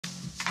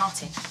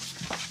Martin,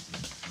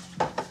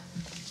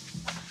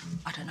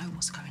 I don't know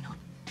what's going on,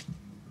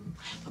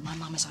 but my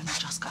mum has only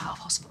just got out of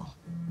hospital.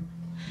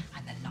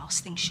 And the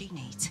last thing she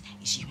needs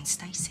is you and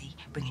Stacey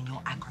bringing your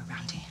aggro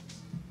round here.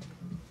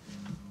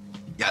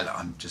 Yeah, look,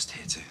 I'm just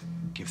here to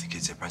give the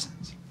kids their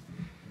presents.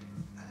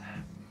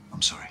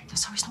 I'm sorry. The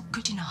sorry's not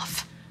good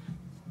enough.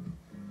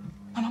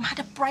 My mum had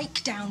a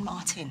breakdown,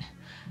 Martin.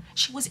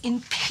 She was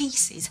in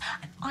pieces,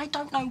 and I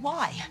don't know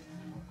why.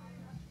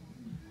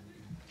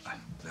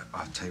 Look,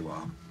 I'll tell you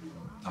what,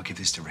 I'll give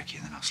this to Ricky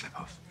and then I'll slip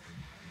off.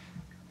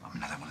 I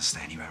mean, I don't want to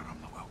stay anywhere where I'm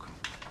not welcome.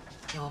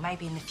 Yeah, well,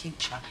 maybe in the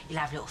future you'll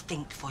have a little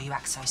think before you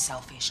act so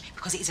selfish,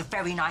 because it is a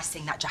very nice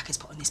thing that Jack has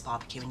put on this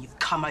barbecue and you've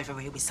come over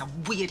here with some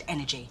weird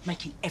energy,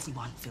 making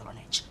everyone feel on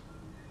edge.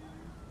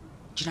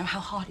 Do you know how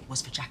hard it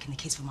was for Jack and the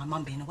kids with my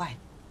mum being away?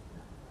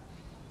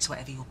 So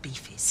whatever your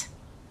beef is,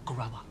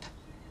 grow up.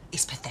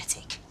 It's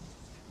pathetic.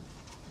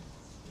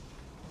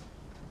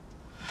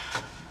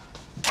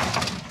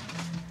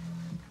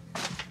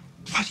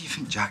 Why do you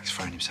think Jack's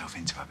thrown himself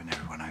into having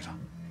everyone over?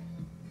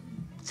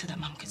 So that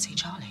Mum could see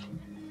Charlie.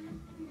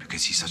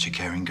 Because he's such a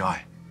caring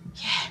guy.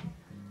 Yeah.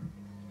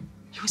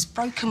 He was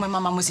broken when my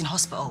mum was in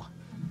hospital.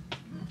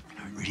 You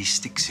know, it really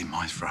sticks in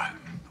my throat,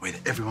 the way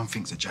that everyone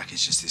thinks that Jack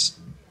is just this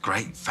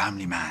great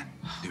family man,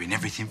 doing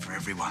everything for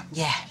everyone.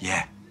 Yeah.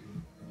 Yeah.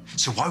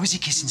 So why was he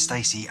kissing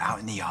Stacey out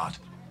in the yard?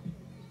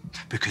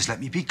 Because let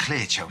me be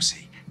clear,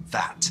 Chelsea,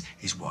 that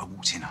is what I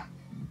walked in on.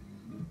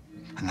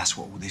 And that's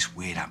what all this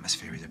weird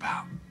atmosphere is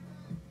about.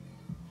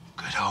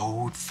 Good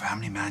old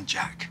family man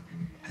Jack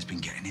has been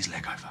getting his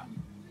leg over.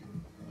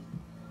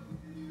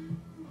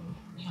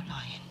 You're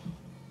lying.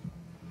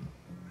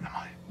 Am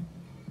I?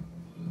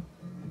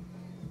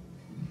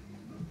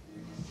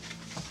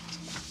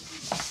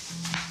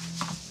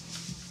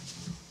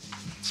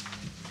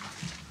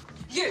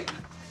 You!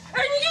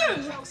 And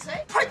you! Chelsea?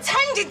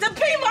 Pretended to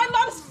be my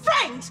mum's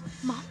friend!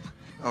 Mum?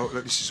 Oh,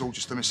 look, this is all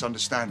just a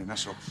misunderstanding,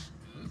 that's all.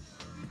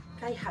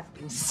 They have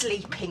been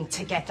sleeping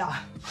together.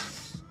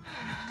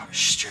 That was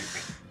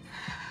stupid.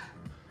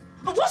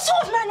 But what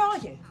sort of man are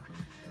you?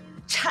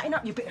 Chatting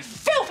up your bit of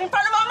filth in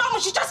front of my mum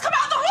when she's just come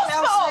out of the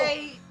hospital!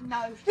 Chelsea,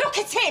 no. Look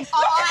at him!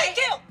 Look at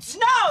the guilt!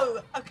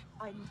 No! Okay,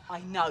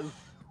 I know.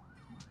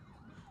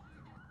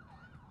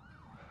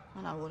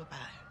 I know all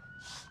about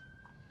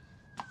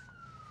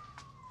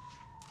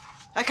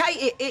it.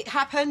 Okay, it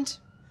happened.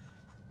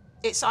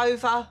 It's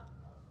over.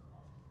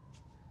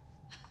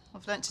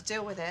 I've learnt to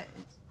deal with it.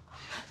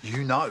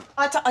 You know. Look,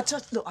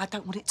 I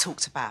don't want it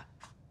talked about.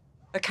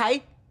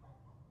 Okay?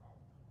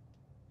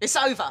 It's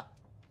over.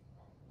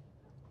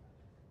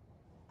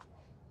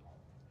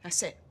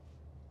 That's it.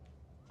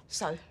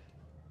 So.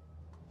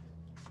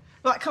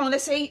 Right, come on,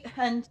 let's eat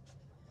and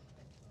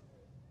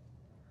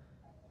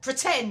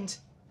pretend.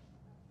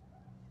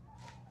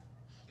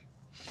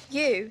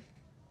 You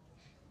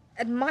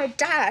and my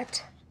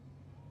dad.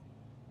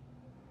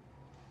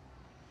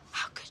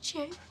 How could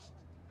you?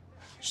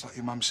 It's like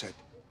your mum said.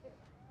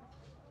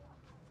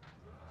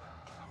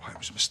 Oh, it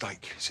was a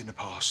mistake. It's in the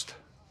past.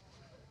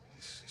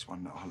 It's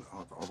one that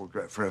I'll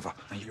regret forever.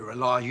 And you're a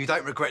liar. You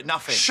don't regret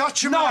nothing.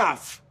 Shut your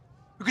mouth!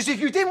 Because if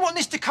you didn't want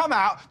this to come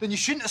out, then you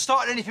shouldn't have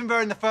started anything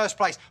there in the first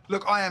place.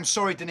 Look, I am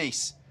sorry,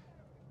 Denise.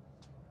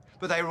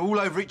 But they were all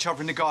over each other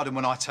in the garden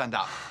when I turned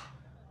up.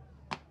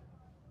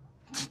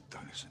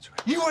 Don't listen to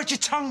it. You had your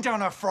tongue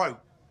down her throat.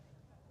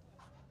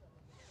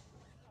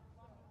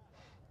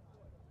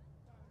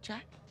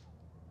 Jack?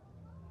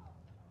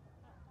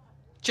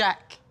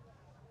 Jack.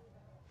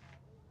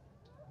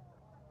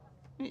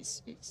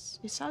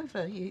 It's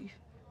over. You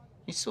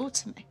saw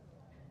to me.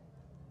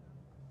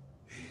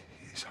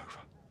 It's over.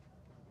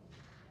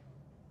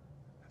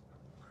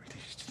 It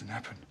didn't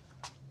happen.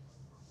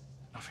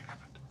 Nothing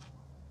happened.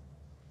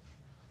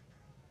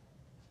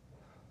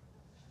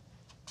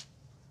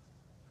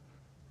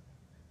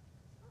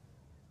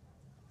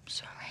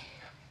 Sorry.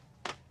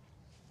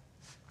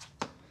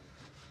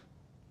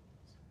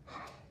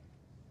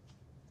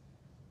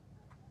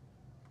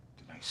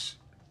 Denise.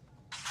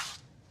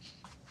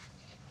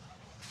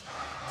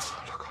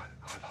 Look,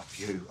 I love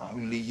you.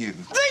 Only you.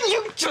 Then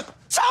you just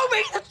told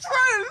me the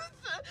truth!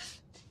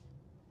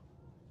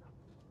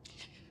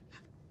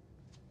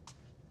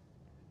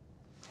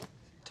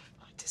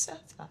 I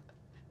deserve that.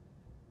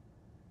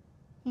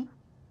 You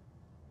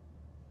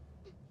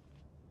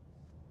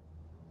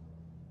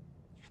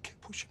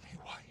kept pushing me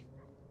away.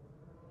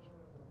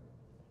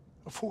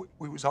 I thought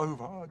it was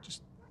over. I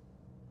just...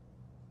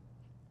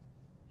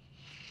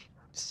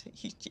 So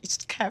you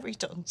just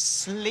carried on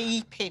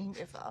sleeping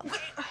with her.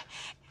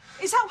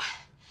 Is that...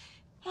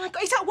 Oh my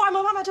God, is that why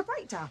my mum had a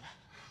breakdown?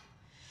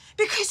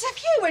 Because of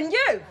you and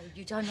you! Oh,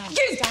 you don't understand.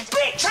 You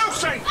bitch!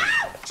 Chelsea!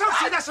 Ow!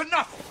 Chelsea, that's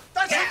enough!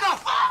 That's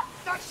enough!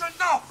 That's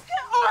enough!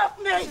 Get off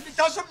me! It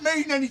doesn't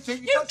mean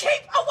anything. You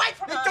keep away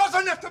from her! It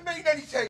doesn't have to mean anything!